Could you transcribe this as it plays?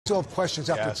still have questions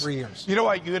after 3 years. You know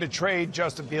what? You're going to trade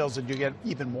Justin Fields and you get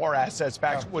even more assets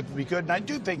back, would be good. And I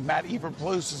do think Matt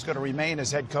Eberflus is going to remain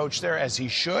as head coach there, as he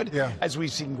should, as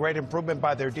we've seen great improvement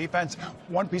by their defense.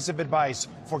 One piece of advice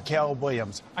for Caleb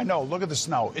Williams. I know, look at the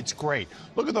snow. It's great.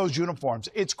 Look at those uniforms.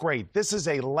 It's great. This is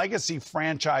a legacy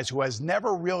franchise who has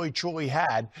never really truly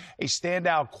had a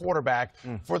standout quarterback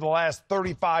for the last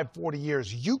 35, 40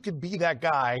 years. You could be that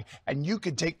guy, and you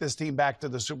could take this team back to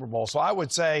the Super Bowl. So I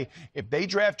would say if they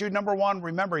draft you #1,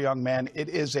 remember, young man, it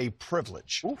is a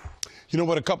privilege. Oof. You know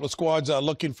what? A couple of squads are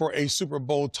looking for a Super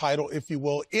Bowl title, if you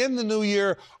will, in the new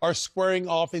year are squaring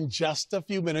off in just a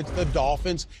few minutes. The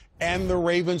Dolphins and the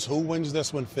Ravens. Who wins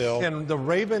this one, Phil? And the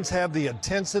Ravens have the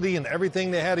intensity and everything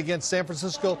they had against San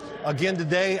Francisco. Again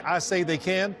today, I say they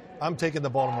can. I'm taking the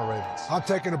Baltimore Ravens. I'm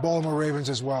taking the Baltimore Ravens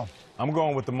as well. I'm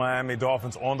going with the Miami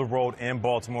Dolphins on the road in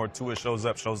Baltimore. Tua shows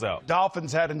up, shows out.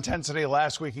 Dolphins had intensity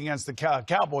last week against the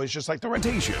Cowboys, just like the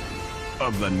rotation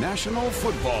of the National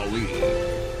Football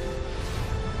League.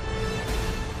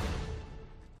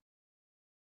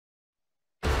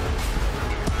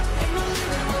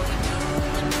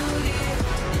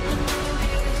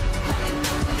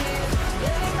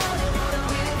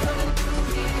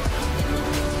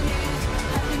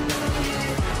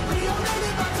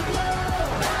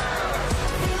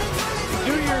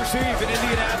 Eve in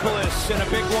Indianapolis and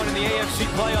a big one in the AFC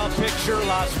playoff picture.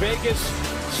 Las Vegas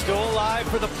still alive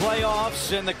for the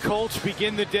playoffs, and the Colts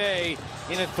begin the day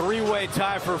in a three-way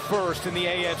tie for first in the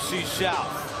AFC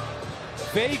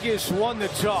South. Vegas won the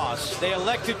toss. They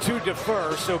elected to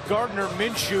defer, so Gardner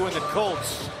Minshew and the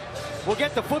Colts will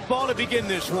get the football to begin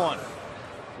this one.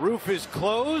 Roof is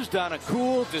closed on a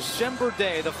cool December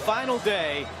day, the final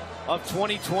day of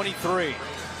 2023.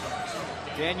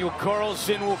 Daniel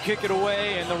Carlson will kick it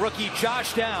away, and the rookie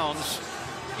Josh Downs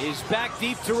is back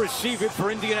deep to receive it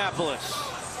for Indianapolis.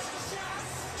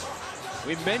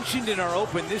 We mentioned in our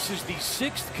open, this is the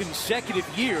 6th consecutive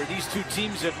year these two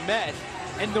teams have met,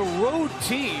 and the road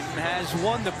team has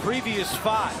won the previous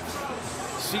 5.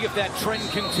 See if that trend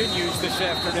continues this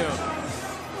afternoon.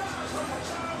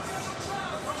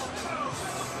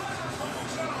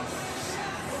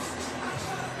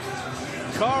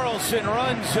 Carlson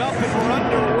runs up, and we're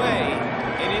underway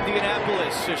in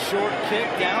Indianapolis. A short kick,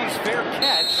 Downs, fair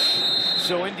catch.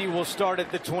 So Indy will start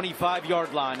at the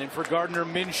 25-yard line. And for Gardner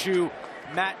Minshew,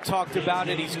 Matt talked about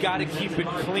it. He's got to keep it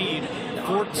clean.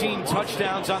 14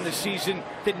 touchdowns on the season.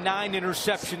 The 9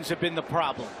 interceptions have been the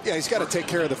problem. Yeah, he's got to take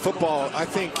care of the football. I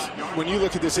think when you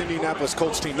look at this Indianapolis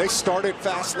Colts team, they started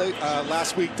fast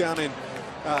last week down in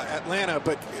Atlanta,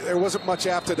 but there wasn't much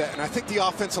after that. And I think the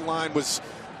offensive line was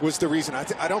the reason.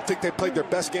 I don't think they played their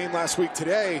best game last week.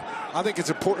 Today, I think it's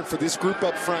important for this group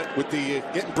up front with the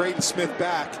getting Braden Smith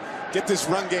back, get this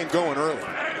run game going early.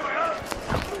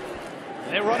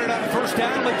 They run it on first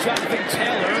down with Jonathan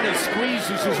Taylor, and he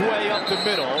squeezes his way up the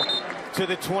middle to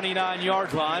the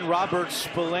 29-yard line. Robert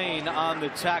Spillane on the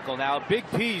tackle. Now, a big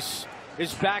piece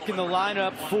is back in the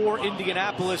lineup for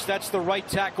Indianapolis. That's the right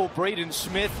tackle, Braden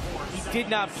Smith. He did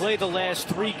not play the last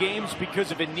 3 games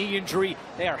because of a knee injury.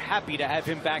 They are happy to have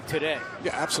him back today.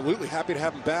 Yeah, absolutely happy to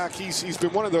have him back. He's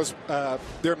been one of those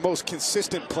their most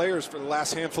consistent players for the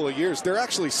last handful of years. They're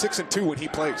actually 6-2 when he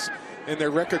plays, and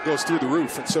their record goes through the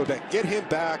roof. And so to get him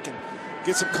back and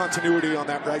get some continuity on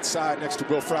that right side next to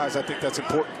Will Fries, I think that's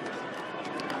important.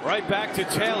 Right back to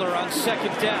Taylor on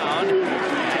second down. And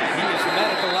he is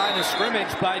met at the line of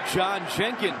scrimmage by John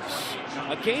Jenkins.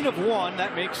 A gain of 1,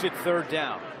 that makes it third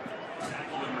down.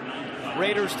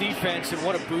 Raiders defense, and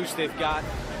what a boost they've got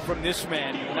from this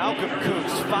man, Malcolm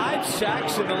Koonce. 5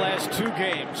 sacks in the last 2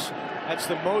 games. That's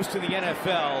the most in the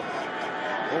NFL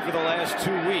over the last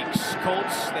 2 weeks.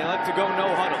 Colts, they like to go no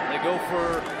huddle. They go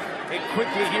for it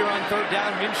quickly here on third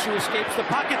down. Minshew escapes the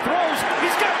pocket, throws.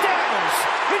 He's got Downs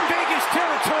in Vegas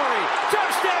territory.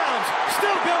 Josh Downs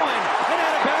still going and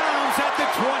out of bounds at the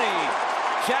 20.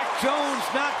 Jack Jones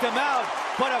knocked him out,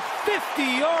 but a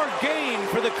 50-yard gain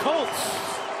for the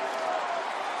Colts.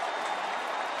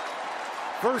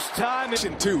 First time.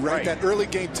 Too, right? That early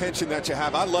game tension that you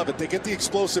have. I love it. They get the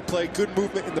explosive play, good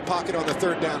movement in the pocket on the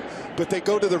third down, but they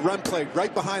go to the run play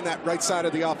right behind that right side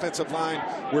of the offensive line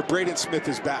where Braden Smith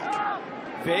is back.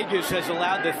 Vegas has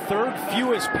allowed the 3rd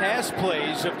fewest pass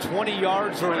plays of 20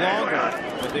 yards or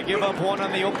longer, but they give up 1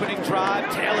 on the opening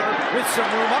drive. Taylor with some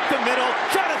room up the middle.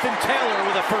 Jonathan Taylor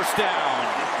with a first down.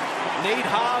 Nate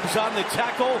Hobbs on the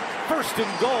tackle. First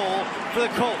and goal for the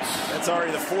Colts. That's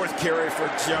already the 4th carry for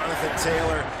Jonathan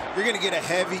Taylor. You're going to get a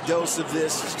heavy dose of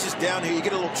this. It's just down here. You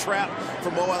get a little trap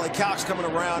from Mo Alley Cox coming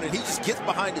around, and he just gets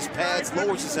behind his pads,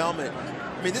 lowers his helmet,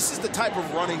 I mean, this is the type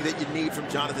of running that you need from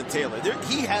Jonathan Taylor.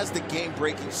 He has the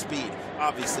game-breaking speed,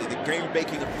 obviously, the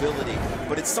game-breaking ability.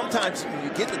 But it's sometimes when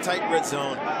you get in the tight red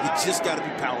zone, you just got to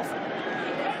be powerful.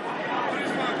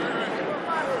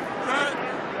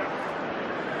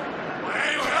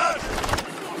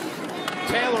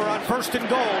 Taylor on 1st and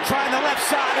goal, trying the left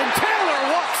side, and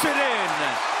Taylor walks it in.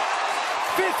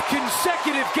 5th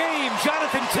consecutive game,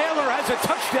 Jonathan Taylor has a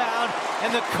touchdown,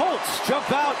 and the Colts jump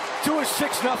out to a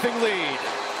 6-0 lead.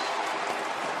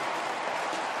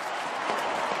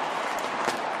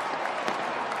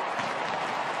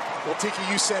 Well, Tiki,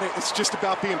 you said it. It's just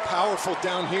about being powerful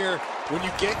down here when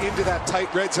you get into that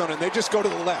tight red zone, and they just go to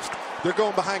the left. They're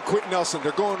going behind Quentin Nelson.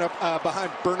 They're going up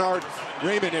behind Bernard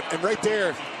Raymond, and right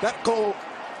there,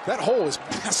 that hole is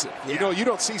massive. Yeah. You know, you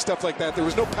don't see stuff like that. There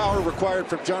was no power required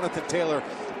from Jonathan Taylor,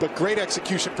 but great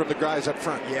execution from the guys up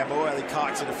front. Yeah, Mo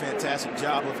Alley-Cox did a fantastic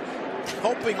job of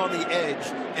helping on the edge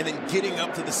and then getting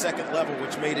up to the 2nd level,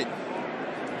 which made it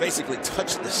basically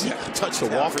touch the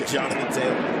wall for Jonathan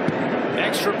Taylor.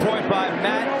 Extra point by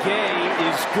Matt Gay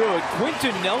is good.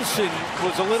 Quentin Nelson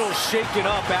was a little shaken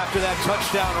up after that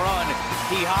touchdown run.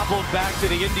 He hobbled back to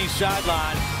the Indy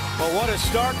sideline. But what a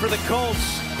start for the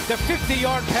Colts. The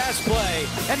 50-yard pass play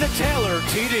and the Taylor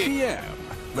TD. PM,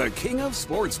 the king of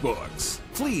sportsbooks.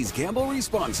 Please gamble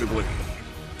responsibly.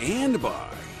 And by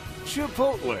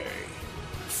Chipotle.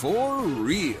 For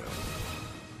real.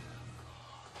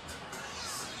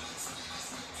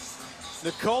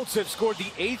 The Colts have scored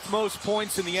the 8th most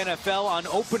points in the NFL on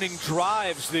opening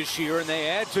drives this year, and they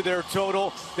add to their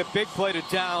total the big play to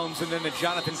Downs and then the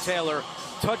Jonathan Taylor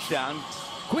touchdown.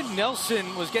 Quentin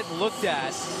Nelson was getting looked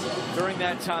at during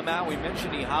that timeout. We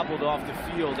mentioned he hobbled off the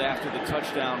field after the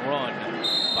touchdown run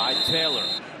by Taylor.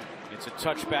 It's a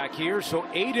touchback here, so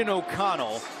Aiden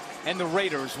O'Connell and the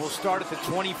Raiders will start at the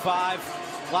 25.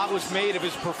 A lot was made of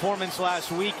his performance last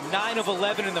week, 9 of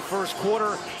 11 in the 1st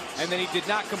quarter, and then he did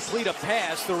not complete a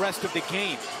pass the rest of the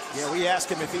game. Yeah, we asked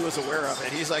him if he was aware of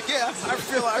it. He's like, yeah,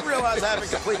 I realize I haven't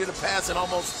completed a pass in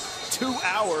almost 2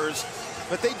 hours,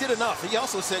 but they did enough. He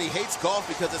also said he hates golf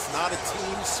because it's not a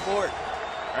team sport.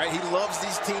 All right, he loves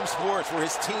these team sports where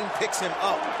his team picks him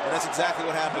up, and that's exactly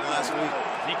what happened last week.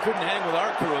 He couldn't hang with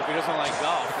our crew if he doesn't like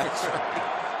golf. That's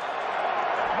right.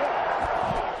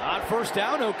 On 1st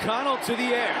down, O'Connell to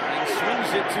the air and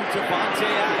swings it to Davante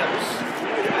Adams.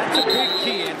 That's a big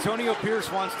key. Antonio Pierce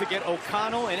wants to get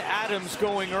O'Connell and Adams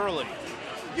going early.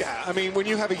 Yeah, I mean, when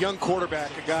you have a young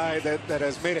quarterback, a guy that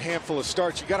has made a handful of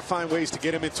starts, you got to find ways to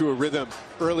get him into a rhythm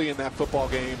early in that football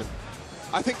game. And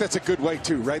I think that's a good way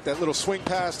too, right? That little swing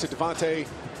pass to Davante,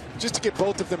 just to get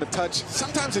both of them a touch.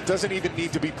 Sometimes it doesn't even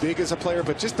need to be big as a player,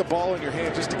 but just the ball in your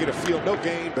hand, just to get a feel. No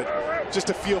gain, but just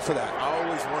a feel for that. I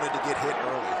always wanted to get hit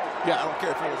early. Yeah, I don't care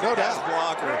if it was a pass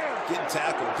block or getting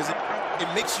tackled, because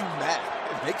it makes you mad.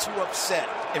 It makes you upset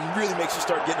and really makes you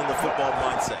start getting in the football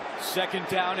mindset. 2nd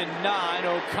down and 9.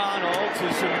 O'Connell to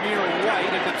Zamir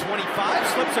White at the 25.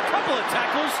 Slips a couple of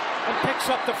tackles and picks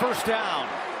up the 1st down.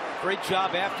 Great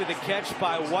job after the catch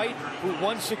by White, who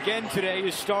once again today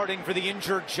is starting for the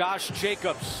injured Josh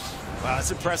Jacobs. Wow, that's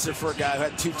impressive for a guy who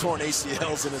had 2 torn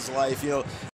ACLs in his life. You know,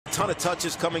 a ton of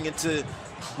touches coming into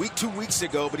 2 weeks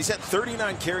ago, but he's had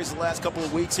 39 carries the last couple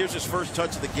of weeks. Here's his first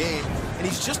touch of the game, and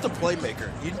he's just a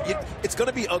playmaker. It's going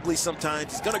to be ugly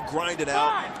sometimes. He's going to grind it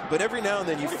out, but every now and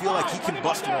then you feel like he can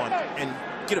bust one and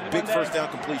get a big 1st down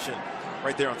completion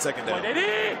right there on 2nd down.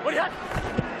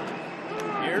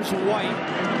 Here's White,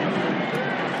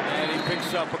 and he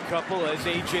picks up a couple. As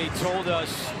AJ told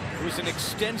us, it was an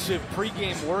extensive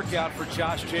pregame workout for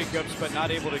Josh Jacobs, but not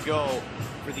able to go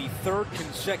for the 3rd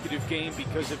consecutive game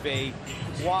because of a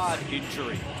quad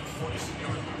injury.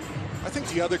 I think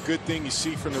the other good thing you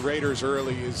see from the Raiders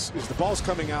early is the ball's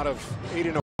coming out of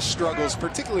Aiden O'Connell's struggles,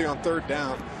 particularly on 3rd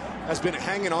down, has been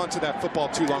hanging on to that football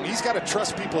too long. He's got to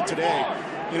trust people today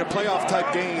in a playoff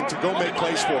type game to go make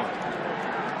plays for him.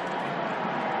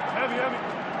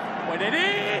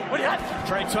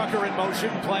 Trey Tucker in motion,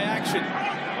 play action.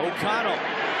 O'Connell,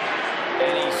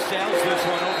 and he sails this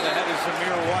one over the head of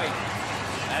Zamir White.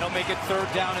 That'll make it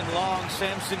 3rd down and long.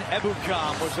 Samson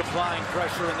Ebukam was applying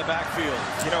pressure in the backfield.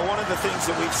 You know, one of the things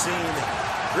that we've seen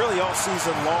really all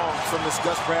season long from this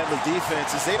Gus Bradley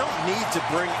defense is they don't need to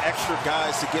bring extra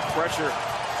guys to get pressure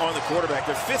on the quarterback.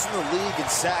 They're 5th in the league in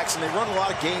sacks, and they run a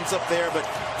lot of games up there, but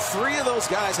 3 of those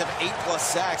guys have 8+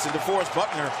 sacks, and DeForest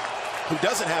Buckner, who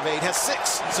doesn't have 8, has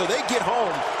 6. So they get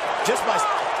home just by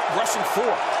rushing 4.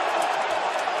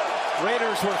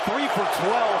 Raiders were 3 for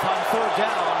 12 on 3rd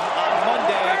down on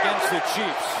Monday against the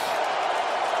Chiefs.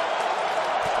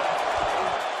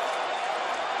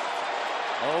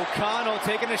 O'Connell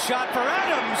taking a shot for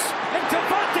Adams, and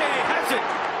Devontae has it.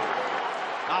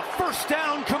 A first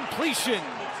down completion.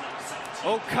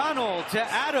 O'Connell to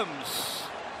Adams.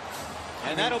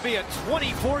 And that'll be a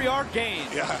 24-yard gain.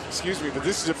 Yeah, excuse me, but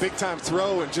this is a big-time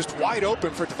throw and just wide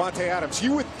open for Devontae Adams.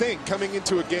 You would think coming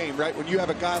into a game, right, when you have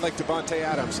a guy like Devontae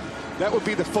Adams, that would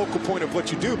be the focal point of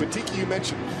what you do. But Tiki, you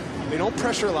mentioned, they don't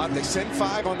pressure a lot. They send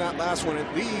 5 on that last one.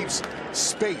 It leaves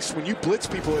space. When you blitz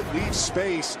people, it leaves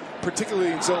space,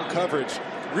 particularly in zone coverage.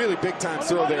 Really big-time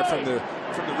throw there from the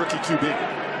rookie QB.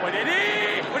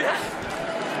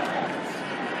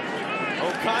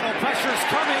 O'Connell pressure's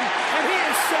coming, and he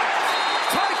is sacked.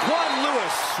 Tyquan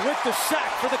Lewis with the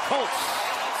sack for the Colts.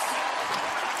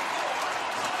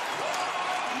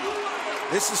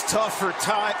 This is tough for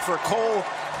Cole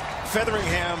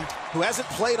Featheringham, who hasn't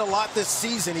played a lot this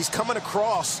season. He's coming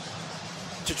across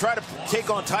to try to take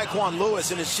on Tyquan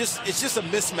Lewis, and it's just a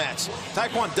mismatch.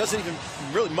 Tyquan doesn't even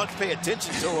really much pay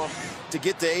attention to him to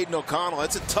get to Aiden O'Connell.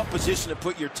 It's a tough position to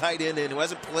put your tight end in who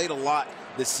hasn't played a lot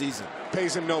this season.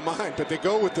 Pays him no mind, but they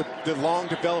go with the long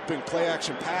developing play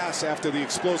action pass after the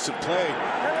explosive play.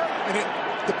 And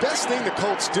the best thing the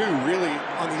Colts do really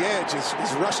on the edge is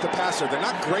rush the passer. They're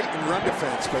not great in run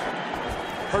defense, but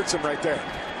hurts him right there.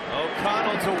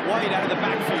 O'Connell to White out of the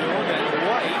backfield, and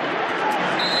White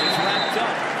is wrapped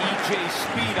up. E.J.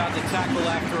 Speed on the tackle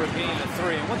after a gain of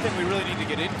 3. And one thing we really need to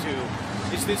get into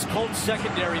is this Colts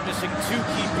secondary missing 2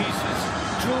 key pieces.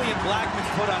 Julian Blackman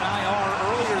put on IR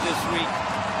earlier this week,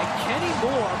 and Kenny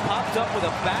Moore popped up with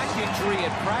a back injury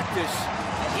at practice.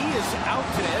 He is out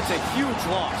today. That's a huge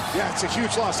loss. Yeah, it's a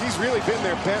huge loss. He's really been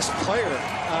their best player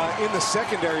in the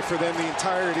secondary for them the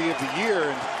entirety of the year.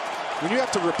 And when you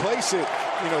have to replace it,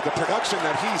 you know, the production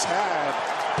that he's had,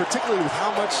 particularly with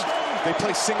how much they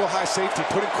play single high safety,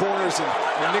 putting corners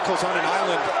and nickels on an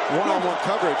island, one-on-one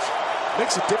coverage,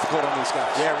 makes it difficult on these guys.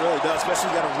 Yeah, it really does,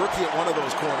 especially you got a rookie at one of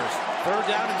those corners. 3rd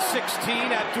down and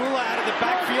 16. Abdullah out of the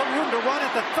backfield, room to run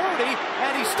at the 30,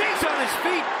 and he stays on his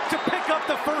feet to pick up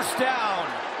the first down.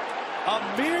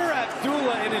 Amir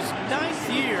Abdullah in his 9th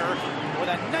year with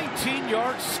a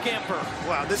 19-yard scamper.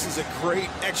 Wow, this is a great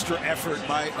extra effort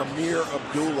by Amir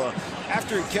Abdullah.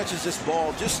 After he catches this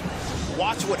ball, just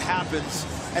watch what happens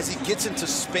as he gets into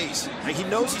space. And he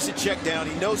knows he's a check down.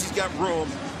 He knows he's got room.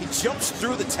 He jumps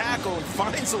through the tackle and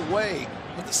finds a way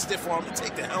with the stiff arm to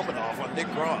take the helmet off on Nick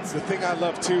Cross. The thing I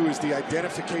love, too, is the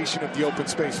identification of the open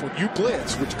space. When you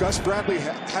blitz, which Gus Bradley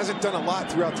hasn't done a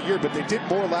lot throughout the year, but they did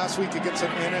more last week against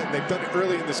Atlanta, and they've done it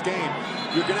early in this game,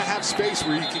 you're going to have space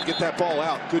where you can get that ball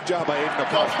out. Good job by Aiden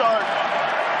O'Connell. Start.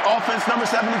 Offense number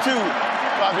 72.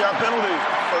 5-yard penalty.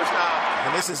 First down.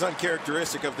 And this is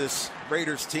uncharacteristic of this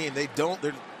Raiders team.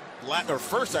 They're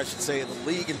first, I should say, in the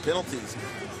league in penalties.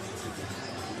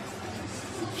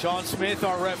 Sean Smith,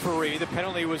 our referee. The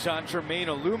penalty was on Jermaine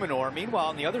Illuminor. Meanwhile,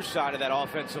 on the other side of that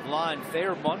offensive line,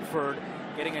 Thayer Munford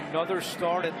getting another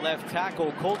start at left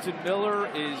tackle. Colton Miller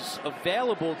is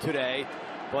available today,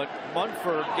 but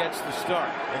Munford gets the start.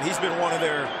 And he's been one of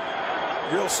their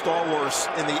real stalwarts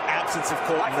in the absence of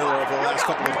Colton Miller over the last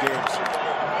couple of games.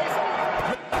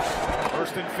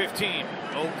 1st and 15.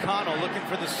 O'Connell looking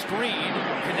for the screen.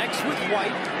 Connects with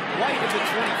White. White at the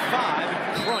 25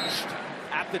 and crunched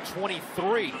at the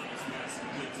 23.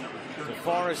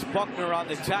 DeForest Buckner on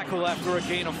the tackle after a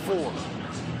gain of 4.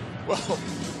 Well,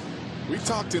 we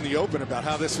talked in the open about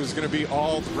how this was going to be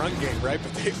all run game, right?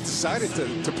 But they've decided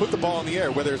to put the ball in the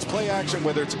air, whether it's play action,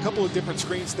 whether it's a couple of different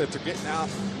screens that they're getting out,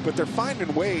 but they're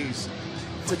finding ways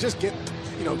to just get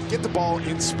the ball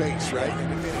in space, right?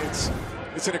 And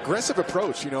it's an aggressive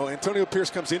approach. You know, Antonio Pierce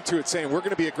comes into it saying, we're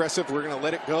going to be aggressive, we're going to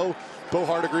let it go. Bo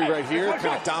Hardegree right here,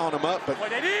 kind of dialing him up, but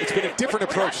it's been a different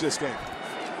approach this game.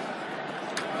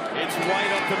 It's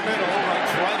right up the middle,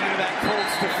 right into that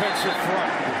Colts defensive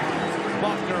front.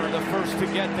 Buckner the first to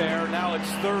get there. Now it's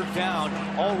 3rd down.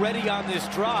 Already on this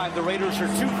drive, the Raiders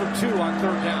are 2 for 2 on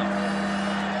 3rd down.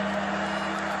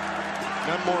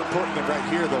 None more important than right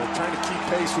here, though, trying to keep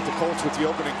pace with the Colts with the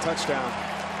opening touchdown.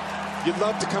 You'd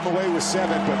love to come away with 7,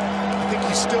 but I think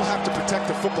you still have to protect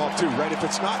the football too, right? If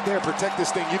it's not there, protect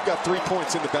this thing. You've got 3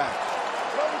 points in the bag.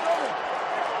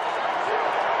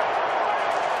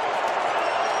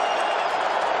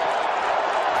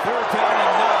 Third down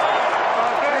and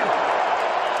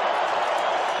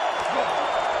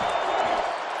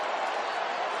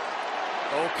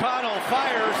 9. O'Connell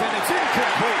fires, and it's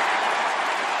incomplete.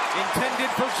 Intended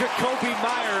for Jacoby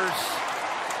Myers.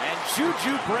 And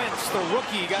Juju Brents, the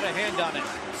rookie, got a hand on it.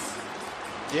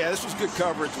 Yeah, this was good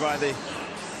coverage by the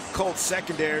Colts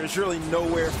secondary. There's really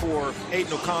nowhere for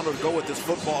Aiden O'Connell to go with this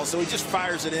football, so he just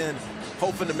fires it in,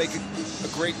 hoping to make a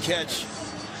great catch.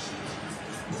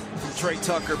 Trey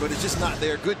Tucker, but it's just not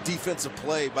there. Good defensive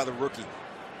play by the rookie.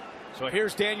 So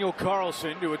here's Daniel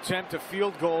Carlson to attempt a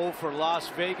field goal for Las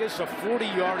Vegas, a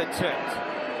 40-yard attempt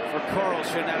for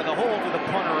Carlson out of the hole to the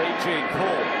punter, A.J.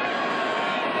 Cole.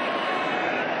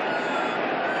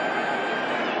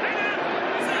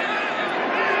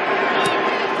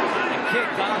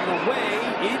 Kick on the way.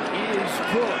 It is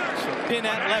good. So in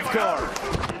at left guard.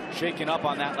 Shaken up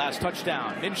on that last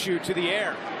touchdown. Minshew to the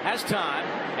air. Has time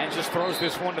and just throws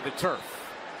this one to the turf.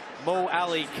 Mo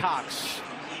Alley Cox,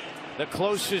 the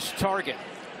closest target.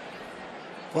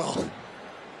 Well,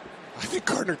 I think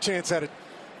Gardner Minshew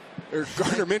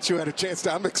had a chance.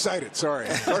 I'm excited. Sorry.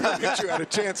 Gardner Minshew had a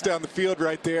chance down the field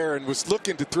right there and was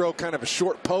looking to throw kind of a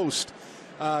short post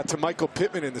to Michael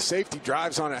Pittman, and the safety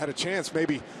drives on it. Had a chance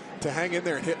maybe to hang in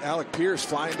there and hit Alec Pierce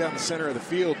flying down the center of the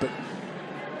field. But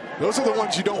those are the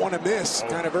ones you don't want to miss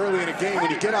kind of early in a game when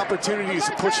you get opportunities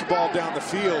to push the ball down the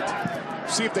field.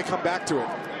 See if they come back to it.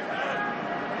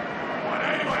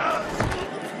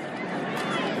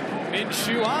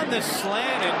 Minshew on the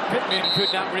slant, and Pittman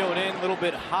could not reel it in. A little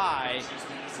bit high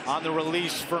on the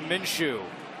release for Minshew.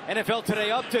 NFL Today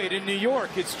update in New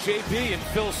York. It's JP and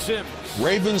Phil Simms.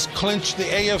 Ravens clinched the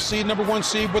AFC #1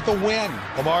 seed with a win.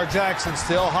 Lamar Jackson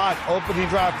still hot. Opening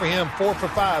drive for him, 4 for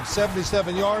 5,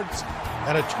 77 yards,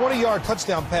 and a 20-yard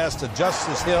touchdown pass to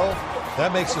Justice Hill.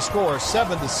 That makes the score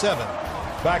 7-7.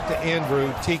 Back to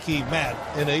Andrew, Tiki, Matt,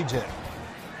 and AJ.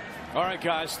 All right,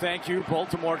 guys, thank you.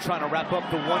 Baltimore trying to wrap up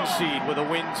the 1 seed with a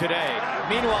win today.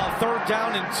 Meanwhile, 3rd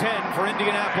down and 10 for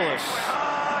Indianapolis.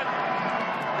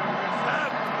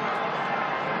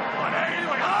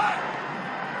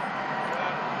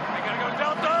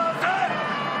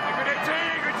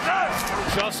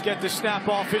 Just get the snap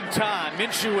off in time.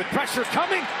 Minshew with pressure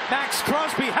coming. Max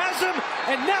Crosby has him,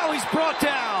 and now he's brought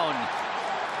down.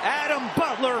 Adam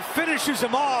Butler finishes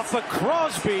him off, but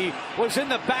Crosby was in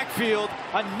the backfield,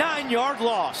 a 9-yard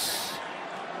loss.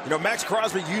 You know, Max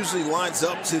Crosby usually lines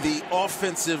up to the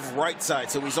offensive right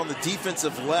side, so he's on the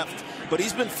defensive left, but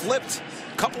he's been flipped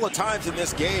a couple of times in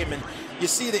this game, and you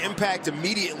see the impact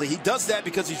immediately. He does that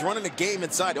because he's running the game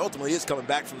inside. Ultimately, he is coming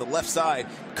back from the left side.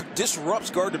 Disrupts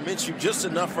Gardner Minshew just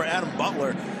enough for Adam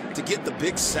Butler to get the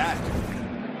big sack.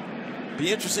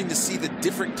 Be interesting to see the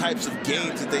different types of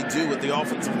games that they do with the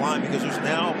offensive line, because there's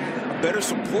now a better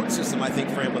support system, I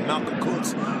think, for him with Malcolm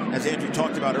Kuntz. As Andrew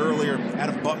talked about earlier,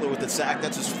 Adam Butler with the sack.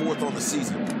 That's his 4th on the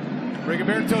season.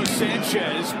 Rigoberto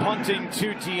Sanchez punting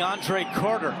to DeAndre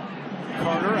Carter.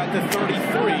 Carter at the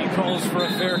 33 calls for a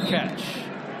fair catch.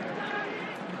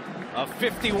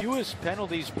 50 fewest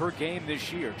penalties per game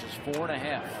this year, just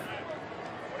 4.5.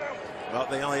 Well,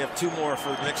 they only have 2 more for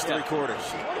the next 3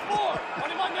 quarters.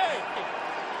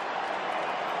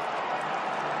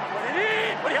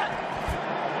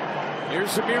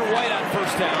 Here's Zamir White on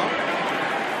 1st down.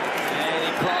 And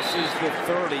he crosses the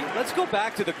 30. Let's go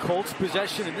back to the Colts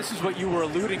possession, and this is what you were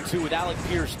alluding to with Alec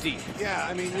Pierce deep. Yeah,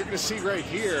 I mean, you're going to see right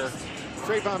here,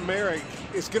 Trayvon Merrick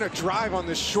is going to drive on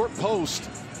this short post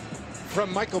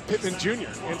from Michael Pittman Jr.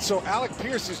 And so Alec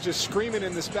Pierce is just screaming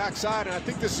in this backside, and I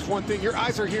think this is one thing. Your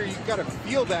eyes are here. You've got to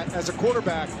feel that as a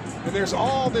quarterback, and there's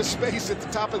all this space at the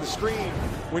top of the screen.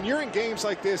 When you're in games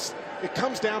like this, it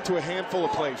comes down to a handful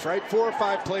of plays, right? 4 or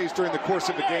 5 plays during the course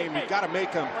of the game. You've got to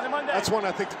make them. That's one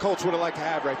I think the Colts would have liked to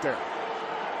have right there.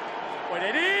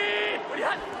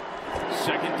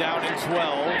 2nd down and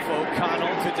 12.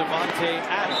 O'Connell to Devontae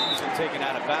Adams and taken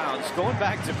out of bounds. Going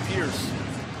back to Pierce,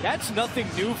 that's nothing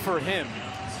new for him.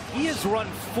 He has run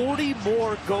 40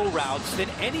 more go routes than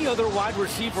any other wide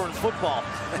receiver in football.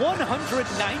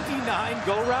 199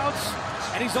 go routes,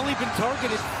 and he's only been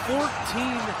targeted 14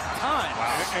 times.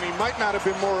 Wow. And he might not have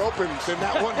been more open than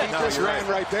that one he just ran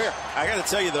right there. I got to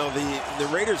tell you, though, the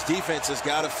Raiders defense has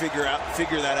got to figure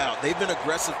that out. They've been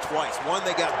aggressive twice. One,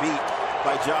 they got beat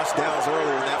by Josh Downs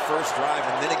earlier in that first drive,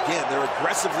 and then again, they're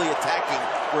aggressively attacking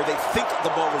where they think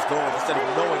the ball is going instead of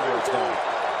knowing where it's going.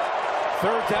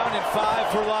 3rd down and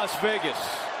 5 for Las Vegas.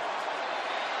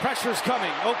 Pressure's coming.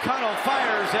 O'Connell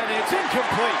fires, and it's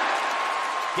incomplete.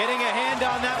 Getting a hand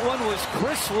on that one was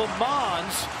Chris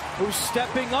Lamons, who's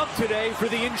stepping up today for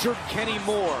the injured Kenny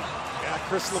Moore. Yeah,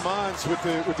 Chris Lamons with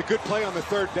the good play on the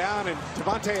 3rd down, and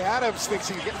Devontae Adams thinks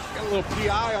he got a little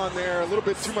PI on there, a little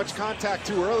bit too much contact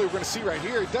too early. We're going to see right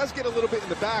here. He does get a little bit in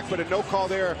the back, but a no call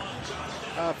there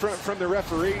from the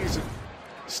referees. And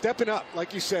stepping up,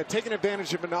 like you said, taking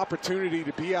advantage of an opportunity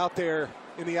to be out there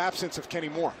in the absence of Kenny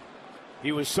Moore.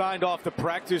 He was signed off the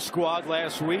practice squad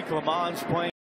last week. Lamons playing